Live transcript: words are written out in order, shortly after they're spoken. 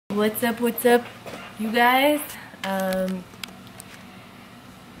What's up, you guys?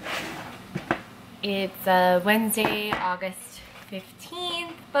 It's Wednesday, August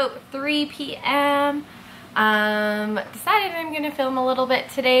 15th, about 3 p.m. Decided I'm gonna film a little bit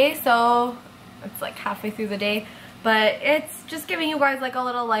today, so it's like halfway through the day, but it's just giving you guys like a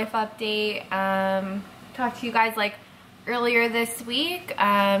little life update. Talked to you guys like earlier this week,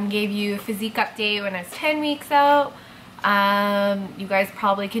 gave you a physique update when I was 10 weeks out. You guys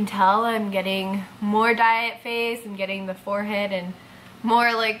probably can tell I'm getting more diet face. I'm getting the forehead and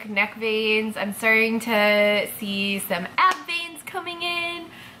more like neck veins. I'm starting to see some ab veins coming in,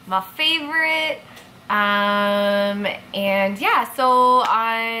 my favorite. And yeah, so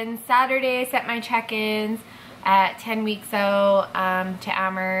on Saturday I set my check-ins at 10 weeks out to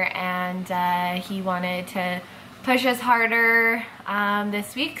Amber, and he wanted to push us harder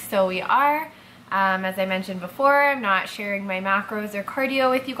this week, so we are. As I mentioned before, I'm not sharing my macros or cardio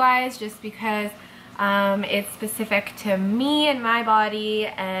with you guys just because it's specific to me and my body,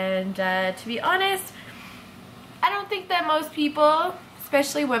 and to be honest, I don't think that most people,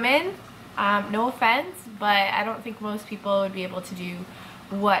 especially women, no offense, but I don't think most people would be able to do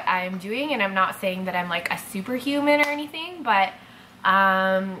what I'm doing. And I'm not saying that I'm like a superhuman or anything, but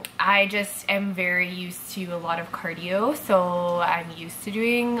I just am very used to a lot of cardio, so I'm used to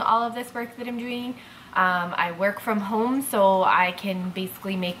doing all of this work that I'm doing. I work from home, so I can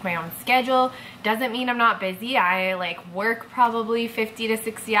basically make my own schedule. Doesn't mean I'm not busy. I like work probably 50 to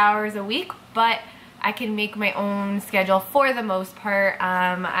 60 hours a week, but I can make my own schedule for the most part.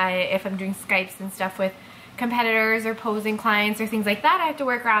 If I'm doing Skypes and stuff with competitors or posing clients or things like that, I have to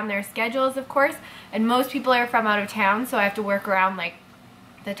work around their schedules, of course, and most people are from out of town, so I have to work around like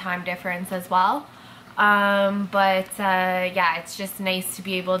the time difference as well. Yeah, it's just nice to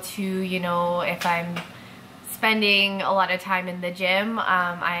be able to, you know, if I'm spending a lot of time in the gym,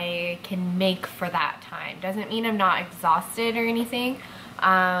 I can make for that time. Doesn't mean I'm not exhausted or anything,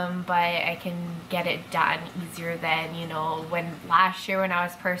 but I can get it done easier than, you know, when last year when I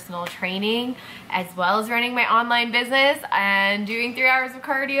was personal training as well as running my online business and doing 3 hours of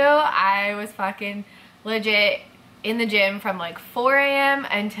cardio, I was fucking legit in the gym from like 4 a.m.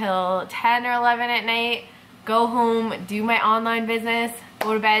 until 10 or 11 at night, go home, do my online business,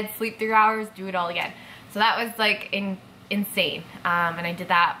 go to bed, sleep 3 hours, do it all again. So that was like insane, and I did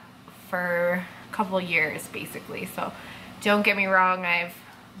that for a couple of years basically. So don't get me wrong, I've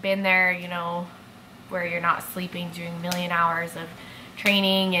been there, you know, where you're not sleeping, doing a million hours of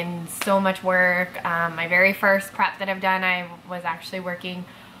training and so much work. My very first prep that I've done, I was actually working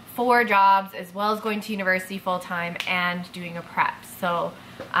 4 jobs as well as going to university full-time and doing a prep. So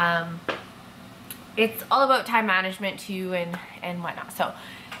it's all about time management too, and whatnot. So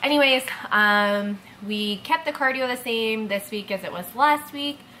anyways, we kept the cardio the same this week as it was last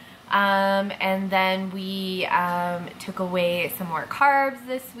week. And then we took away some more carbs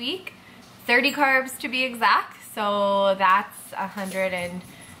this week, 30 carbs to be exact. So that's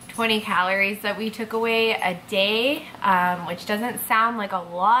 120 calories that we took away a day, which doesn't sound like a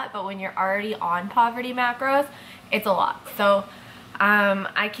lot, but when you're already on poverty macros, it's a lot. So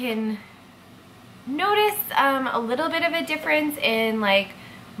I can notice a little bit of a difference in like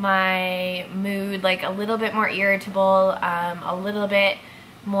my mood, like a little bit more irritable, a little bit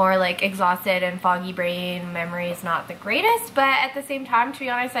more like exhausted and foggy brain. Memory is not the greatest, but at the same time, to be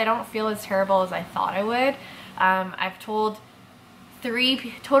honest, I don't feel as terrible as I thought I would. I've told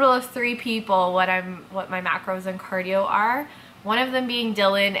total of 3 people what my macros and cardio are. One of them being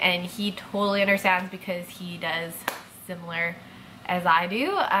Dylan, and he totally understands because he does similar as I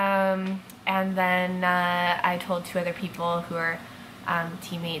do. And then I told 2 other people who are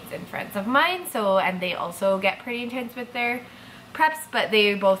teammates and friends of mine, so, and they also get pretty intense with their preps, but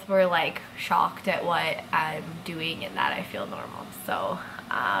they both were like shocked at what I'm doing and that I feel normal. So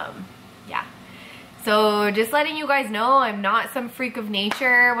yeah, so just letting you guys know I'm not some freak of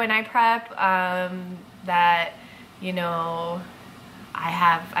nature when I prep, that, you know,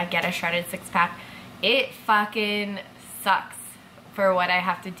 I get a shredded 6-pack. It fucking sucks for what I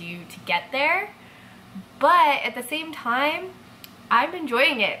have to do to get there, but at the same time I'm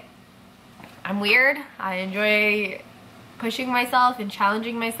enjoying it. I'm weird. I enjoy pushing myself and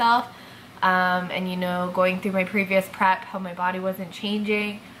challenging myself, and you know, going through my previous prep, how my body wasn't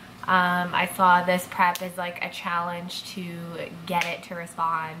changing. I saw this prep as like a challenge to get it to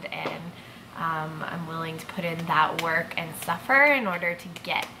respond, and I'm willing to put in that work and suffer in order to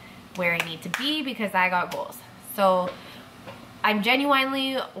get where I need to be because I got goals. So I'm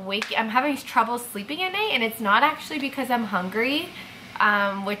genuinely I'm having trouble sleeping at night, and it's not actually because I'm hungry,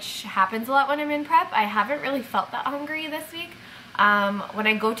 which happens a lot when I'm in prep. I haven't really felt that hungry this week. when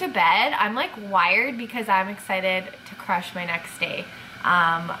I go to bed, I'm like wired because I'm excited to crush my next day.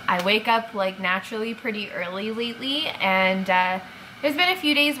 I wake up like naturally pretty early lately, and there's been a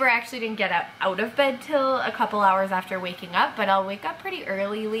few days where I actually didn't get out of bed till a couple hours after waking up, but I'll wake up pretty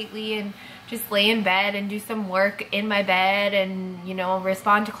early lately and just lay in bed and do some work in my bed and, you know,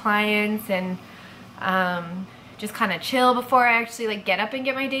 respond to clients and just kind of chill before I actually like get up and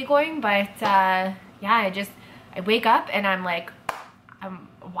get my day going. But yeah, I wake up and I'm like, I'm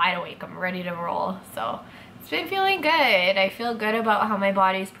wide awake, I'm ready to roll. So it's been feeling good. I feel good about how my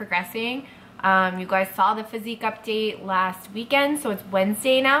body's progressing. You guys saw the physique update last weekend, so it's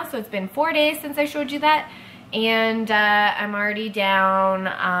Wednesday now, so it's been 4 days since I showed you that, and I'm already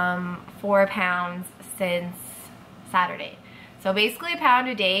down 4 pounds since Saturday. So basically a pound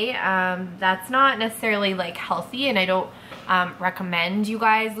a day. That's not necessarily like healthy, and I don't recommend you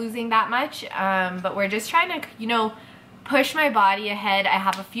guys losing that much, but we're just trying to, you know, push my body ahead. I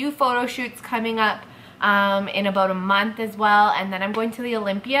have a few photo shoots coming up in about a month as well, and then I'm going to the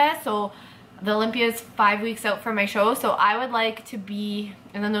Olympia. So the Olympia is 5 weeks out from my show, so I would like to be,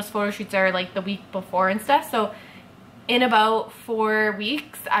 and then those photo shoots are like the week before and stuff, so in about 4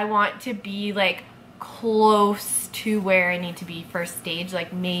 weeks I want to be like close to where I need to be for stage,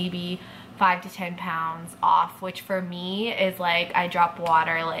 like maybe 5 to 10 pounds off, which for me is like, I dropped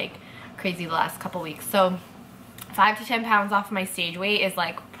water like crazy the last couple weeks. So 5 to 10 pounds off my stage weight is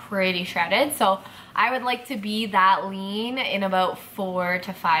like pretty shredded, so I would like to be that lean in about 4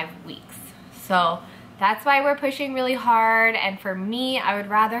 to 5 weeks. So that's why we're pushing really hard, and for me, I would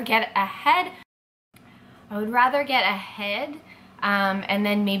rather get ahead. And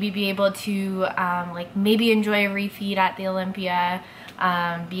then maybe be able to like maybe enjoy a refeed at the Olympia,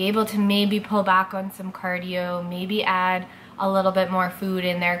 be able to maybe pull back on some cardio, maybe add a little bit more food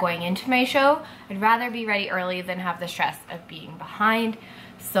in there going into my show. I'd rather be ready early than have the stress of being behind.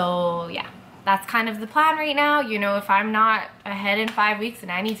 So yeah, that's kind of the plan right now. You know, if I'm not ahead in 5 weeks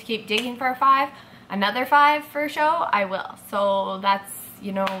and I need to keep digging for another 5 for a show, I will. So that's,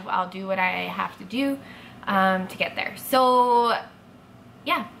 you know, I'll do what I have to do to get there. So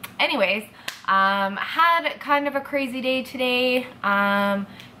yeah, anyways, had kind of a crazy day today.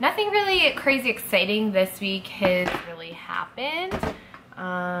 Nothing really crazy exciting this week has really happened.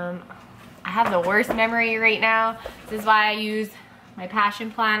 I have the worst memory right now. This is why I use my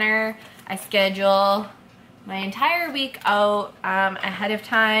passion planner. I schedule my entire week out ahead of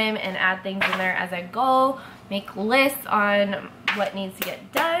time and add things in there as I go, make lists on what needs to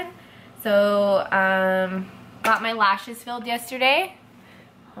get done. So got my lashes filled yesterday.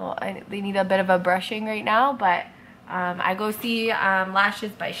 Well, they need a bit of a brushing right now, but I go see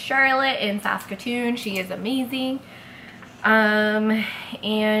Lashes by Charlotte in Saskatoon. She is amazing.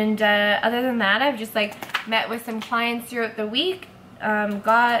 And other than that, I've just like met with some clients throughout the week,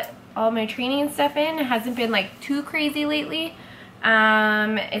 got all my training stuff in. It hasn't been like too crazy lately.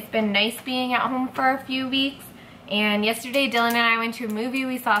 It's been nice being at home for a few weeks. And yesterday Dylan and I went to a movie.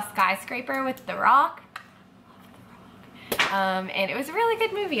 We saw Skyscraper with The Rock. And it was a really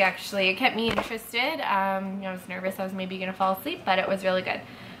good movie, actually. It kept me interested. I was nervous I was maybe gonna fall asleep, but it was really good.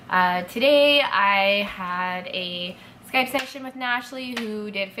 Today I had a Skype session with Nashley,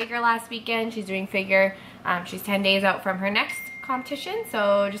 who did figure last weekend. She's doing figure. She's 10 days out from her next competition,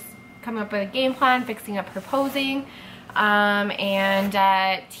 so just coming up with a game plan, fixing up her posing.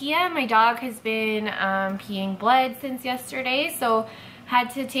 Tia, my dog, has been peeing blood since yesterday, so had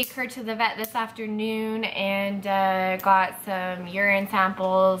to take her to the vet this afternoon and got some urine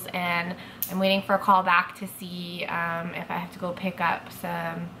samples, and I'm waiting for a call back to see if I have to go pick up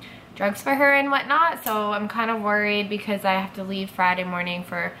some drugs for her and whatnot. So I'm kind of worried because I have to leave Friday morning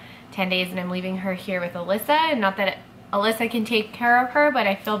for 10 days and I'm leaving her here with Alyssa. And not that Alyssa can take care of her, but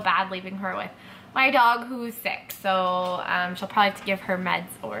I feel bad leaving her with my dog who's sick. So she'll probably have to give her meds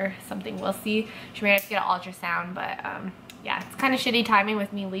or something. We'll see. She may have to get an ultrasound, but yeah, it's kind of shitty timing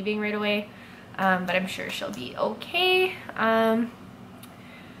with me leaving right away. But I'm sure she'll be okay.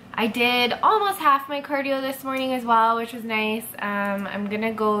 I did almost half my cardio this morning as well, which was nice. I'm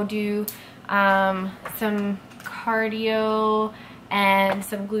gonna go do some cardio and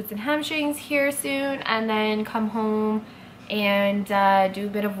some glutes and hamstrings here soon, and then come home and do a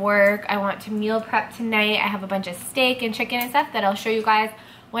bit of work. I want to meal prep tonight. I have a bunch of steak and chicken and stuff that I'll show you guys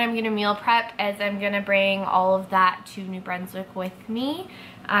when I'm gonna meal prep, as I'm gonna bring all of that to New Brunswick with me.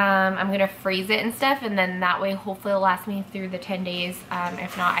 I'm gonna freeze it and stuff, and then that way hopefully it'll last me through the 10 days.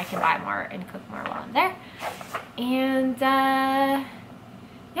 If not, I can buy more and cook more while I'm there. And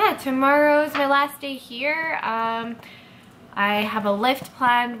yeah, tomorrow's my last day here. I have a lift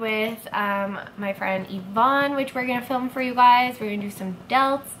planned with my friend Yvonne, which we're gonna film for you guys. We're gonna do some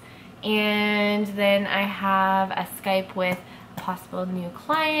delts. And then I have a Skype with a possible new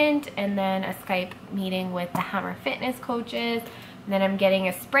client, and then a Skype meeting with the Hammer Fitness coaches. And then I'm getting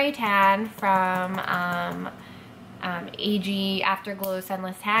a spray tan from AG Afterglow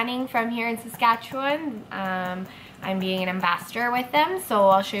Sunless Tanning from here in Saskatchewan. I'm being an ambassador with them, so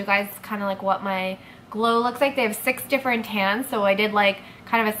I'll show you guys kind of like what my glow looks like. They have 6 different tans, so I did like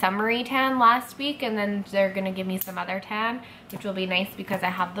kind of a summery tan last week, and then they're gonna give me some other tan, which will be nice because I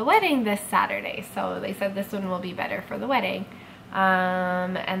have the wedding this Saturday. So they said this one will be better for the wedding.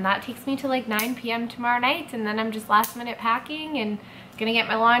 And that takes me to like 9 p.m. tomorrow night, and then I'm just last minute packing and gonna get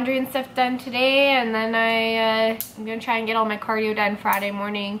my laundry and stuff done today, and then I'm gonna try and get all my cardio done Friday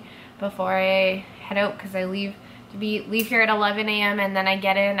morning before I head out, because I leave here at 11 a.m. and then I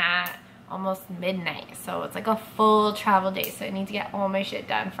get in at almost midnight, so it's like a full travel day. So I need to get all my shit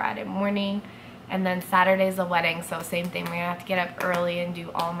done Friday morning, and then Saturday's the wedding, so same thing, we're gonna have to get up early and do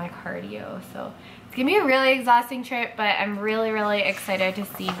all my cardio. So it's gonna be a really exhausting trip, but I'm really excited to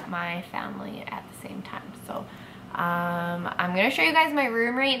see my family at the same time. So I'm gonna show you guys my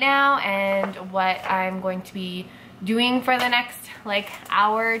room right now and what I'm going to be doing for the next like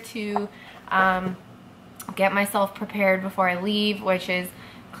hour to get myself prepared before I leave, which is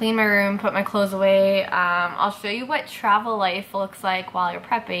clean my room, put my clothes away. I'll show you what travel life looks like while you're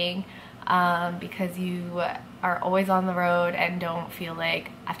prepping, because you are always on the road and don't feel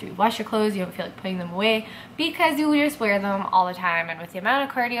like after you wash your clothes you don't feel like putting them away, because you just wear them all the time. And with the amount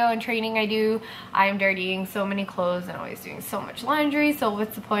of cardio and training I do, I'm dirtying so many clothes and always doing so much laundry, so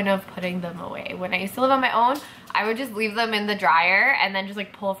what's the point of putting them away? When I used to live on my own, I would just leave them in the dryer and then just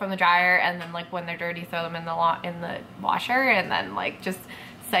like pull from the dryer, and then like when they're dirty throw them in the washer, and then like just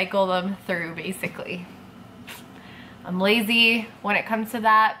cycle them through basically. I'm lazy when it comes to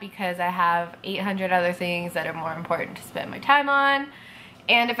that because I have 800 other things that are more important to spend my time on.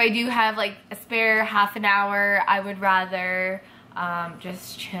 And if I do have like a spare half an hour, I would rather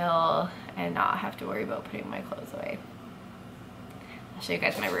just chill and not have to worry about putting my clothes away. I'll show you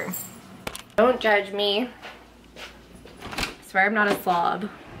guys my room. Don't judge me. I swear I'm not a slob.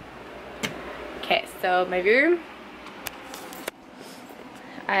 Okay, so my room.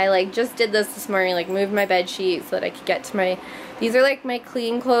 I like just did this morning, like moved my bed sheet so that I could get to my, these are like my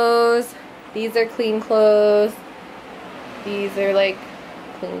clean clothes, these are clean clothes, these are like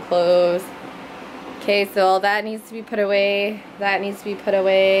clean clothes. Okay, so all that needs to be put away, that needs to be put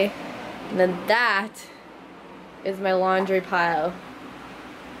away, and then that is my laundry pile.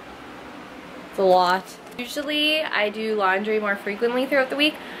 It's a lot. Usually I do laundry more frequently throughout the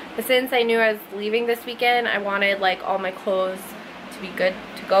week, but since I knew I was leaving this weekend, I wanted like all my clothes to be good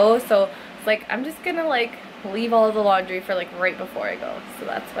to go, so it's like I'm just gonna like leave all of the laundry for like right before I go. So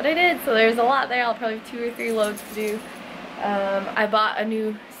that's what I did. So there's a lot there. I'll probably have 2 or 3 loads to do. I bought a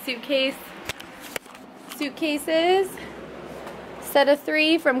new suitcases, set of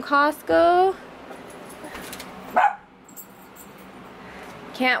 3 from Costco.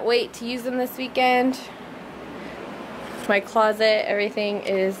 Can't wait to use them this weekend. My closet, everything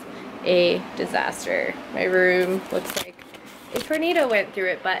is a disaster. My room looks like a tornado went through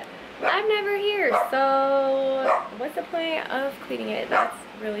it, but I'm never here, so what's the point of cleaning it? That's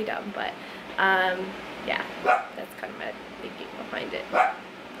really dumb, but yeah, that's kind of my thinking behind it.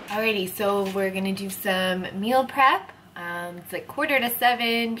 Alrighty, so we're gonna do some meal prep. It's like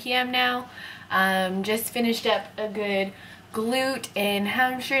 6:45 p.m. now. Just finished up a good glute and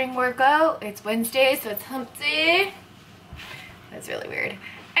hamstring workout. It's Wednesday, so it's hump day. That's really weird.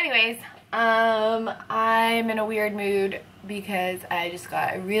 Anyways, I'm in a weird mood because I just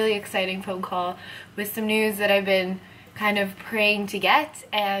got a really exciting phone call with some news that I've been kind of praying to get,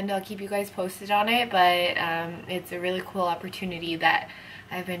 and I'll keep you guys posted on it, but it's a really cool opportunity that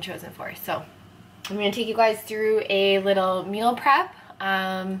I've been chosen for. So I'm going to take you guys through a little meal prep.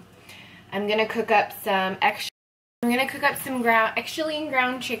 I'm going to cook up some extra lean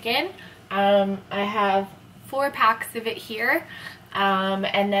ground chicken. I have 4 packs of it here.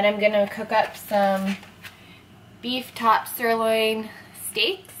 And then I'm gonna cook up some beef top sirloin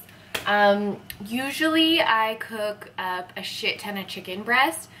steaks. Usually I cook up a shit ton of chicken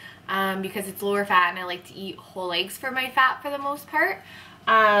breast because it's lower fat and I like to eat whole eggs for my fat for the most part.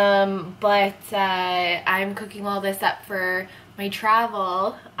 But I'm cooking all this up for my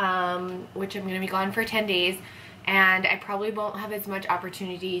travel, which I'm gonna be gone for 10 days. and I probably won't have as much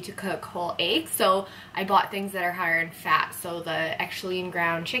opportunity to cook whole eggs, so I bought things that are higher in fat. So the extra lean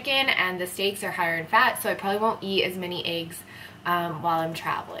ground chicken and the steaks are higher in fat, so I probably won't eat as many eggs while I'm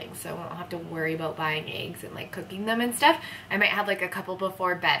traveling, so I won't have to worry about buying eggs and like cooking them and stuff. I might have like a couple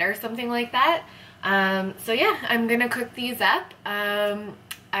before bed or something like that. So yeah, I'm gonna cook these up.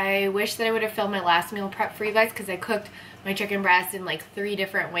 I wish that I would have filmed my last meal prep for you guys, because I cooked my chicken breast in like 3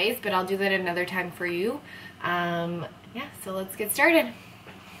 different ways, but I'll do that another time for you. Yeah, so let's get started.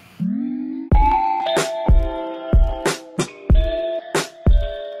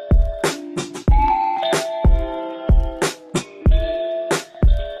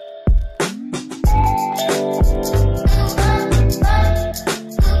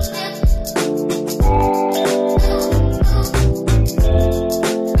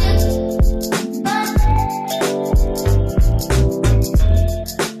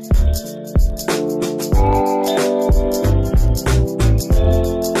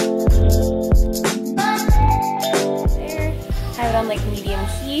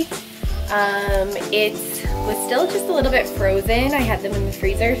 It was still just a little bit frozen. I had them in the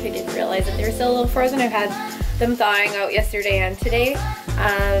freezer, so I didn't realize that they were still a little frozen. I've had them thawing out yesterday and today.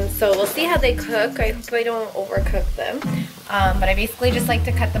 So we'll see how they cook. I hope I don't overcook them. But I basically just like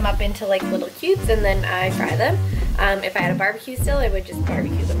to cut them up into like little cubes and then I fry them. If I had a barbecue still, I would just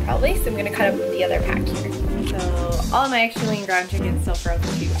barbecue them probably. So I'm gonna cut up the other pack here. So all my extra lean ground chicken is still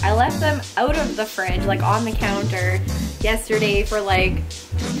frozen too. I left them out of the fridge, like on the counter yesterday for like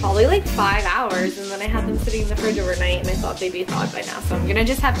probably like 5 hours, and then I had them sitting in the fridge overnight and I thought they'd be thawed by now. So I'm gonna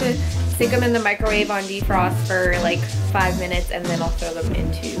just have to stick them in the microwave on defrost for like 5 minutes and then I'll throw them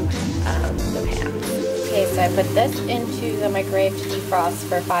into the pan. Okay, so I put this into the microwave to defrost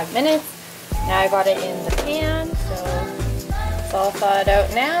for 5 minutes. Now I got it in the pan, so it's all thawed out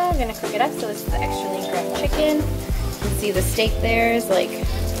now. I'm gonna cook it up. So this is the extra lean ground chicken. You can see the steak there is like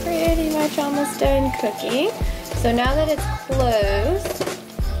pretty much almost done cooking. So now that it's closed,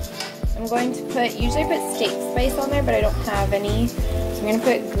 I'm going to put, usually I put steak spice on there, but I don't have any. So I'm gonna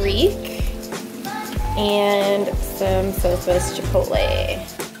put Greek and some soy sauce chipotle.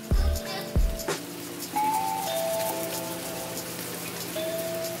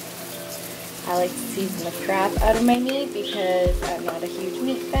 I like to season the crap out of my meat because I'm not a huge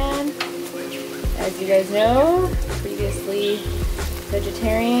meat fan. As you guys know, previously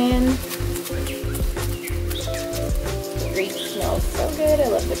vegetarian. The Greek smells so good. I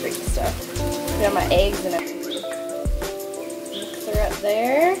love the Greek stuff. Put on my eggs and everything. Mix her up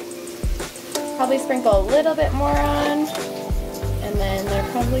there. Probably sprinkle a little bit more on. And then they're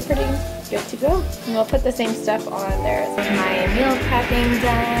probably pretty good to go. And we'll put the same stuff on there. So my meal prepping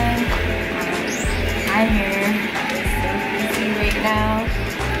done. My hair is so greasy right now.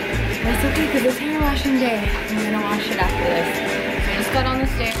 But it's okay because it's hair washing day. I'm gonna wash it after this. So I just got on the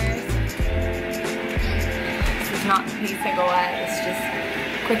stairs. This is not the pace I go at. It's just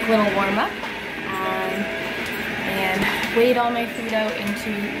a quick little warm up. And weighed all my food out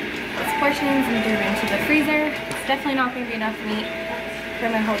into its portions and threw it into the freezer. It's definitely not gonna be enough meat for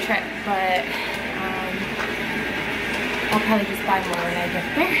my whole trip, but I'll probably just buy more when I get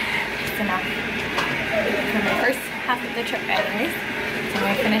there. It's enough for my first half of the trip anyways. So I'm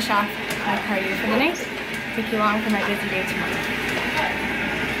going to finish off my cardio for the night. Take you along for my busy day tomorrow.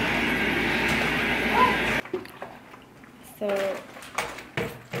 So,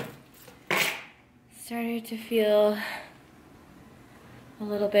 started to feel a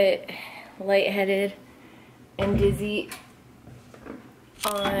little bit lightheaded and dizzy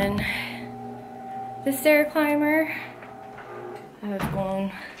on the stair climber. I was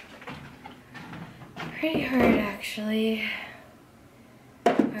going pretty hard actually,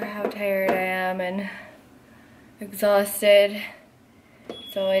 or how tired I am and exhausted.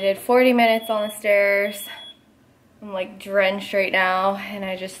 So I did 40 minutes on the stairs. I'm like drenched right now, and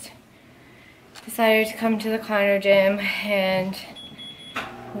I just decided to come to the Climber gym and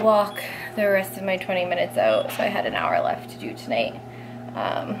walk the rest of my 20 minutes out. So I had an hour left to do tonight.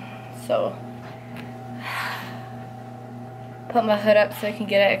 So put my hood up so I can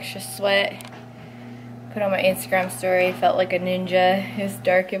get an extra sweat. Put on my Instagram story, felt like a ninja. It was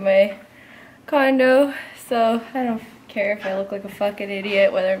dark in my condo, so I don't care if I look like a fucking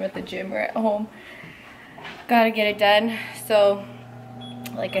idiot, whether I'm at the gym or at home. Gotta get it done. So,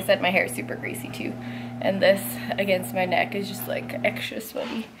 like I said, my hair is super greasy too, and this against my neck is just like extra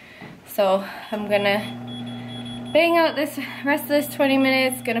sweaty. So I'm gonna bang out this rest of this 20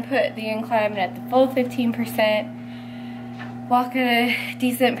 minutes, gonna put the incline at the full 15%, walk at a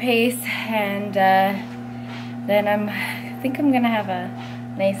decent pace, and then I think I'm gonna have a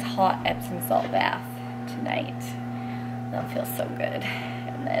nice hot Epsom salt bath tonight. That feels so good.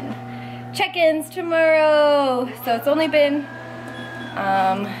 And then check-ins tomorrow. So it's only been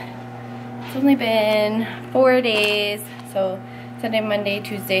 4 days. So Sunday, Monday,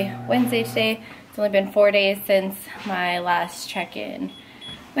 Tuesday, Wednesday today. It's only been 4 days since my last check-in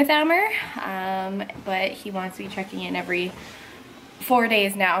with Amer. But he wants to be checking in every 4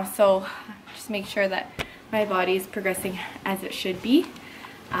 days now. So just make sure that my body is progressing as it should be.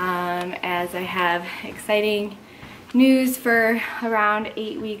 As I have exciting news for around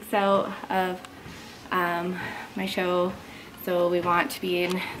 8 weeks out of my show. So we want to be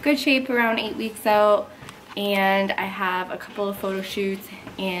in good shape around 8 weeks out, and I have a couple of photo shoots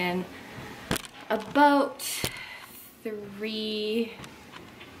in about 3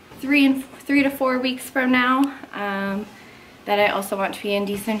 to 4 weeks from now that I also want to be in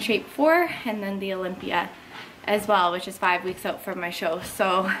decent shape for, and then the Olympia as well, which is 5 weeks out from my show.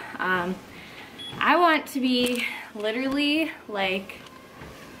 So I want to be literally like,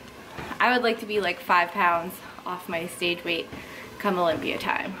 I would like to be like 5 pounds off my stage weight come Olympia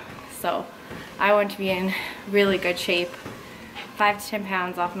time. So I want to be in really good shape. 5 to 10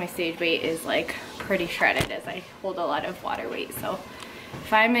 pounds off my stage weight is like pretty shredded, as I hold a lot of water weight. So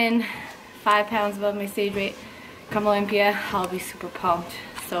if I'm in 5 pounds above my stage weight come Olympia, I'll be super pumped.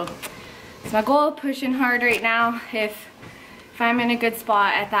 So it's my goal, pushing hard right now. If I'm in a good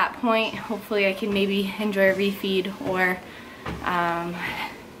spot at that point, hopefully I can maybe enjoy a refeed or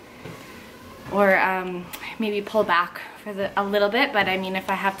maybe pull back for a little bit. But I mean, if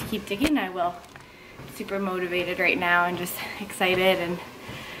I have to keep digging, I will. Super motivated right now and just excited and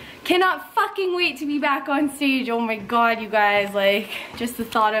cannot fucking wait to be back on stage. Oh my god, you guys, like just the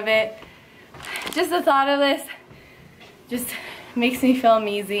thought of it, just the thought of this just makes me feel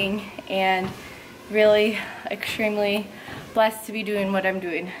amazing and really extremely blessed to be doing what I'm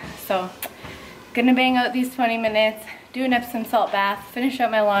doing. So gonna bang out these 20 minutes, do an Epsom salt bath, finish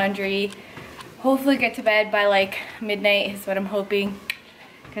up my laundry, hopefully get to bed by like midnight is what I'm hoping,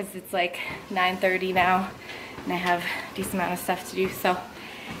 because it's like 9:30 now and I have a decent amount of stuff to do. So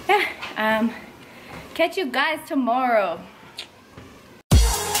yeah, catch you guys tomorrow.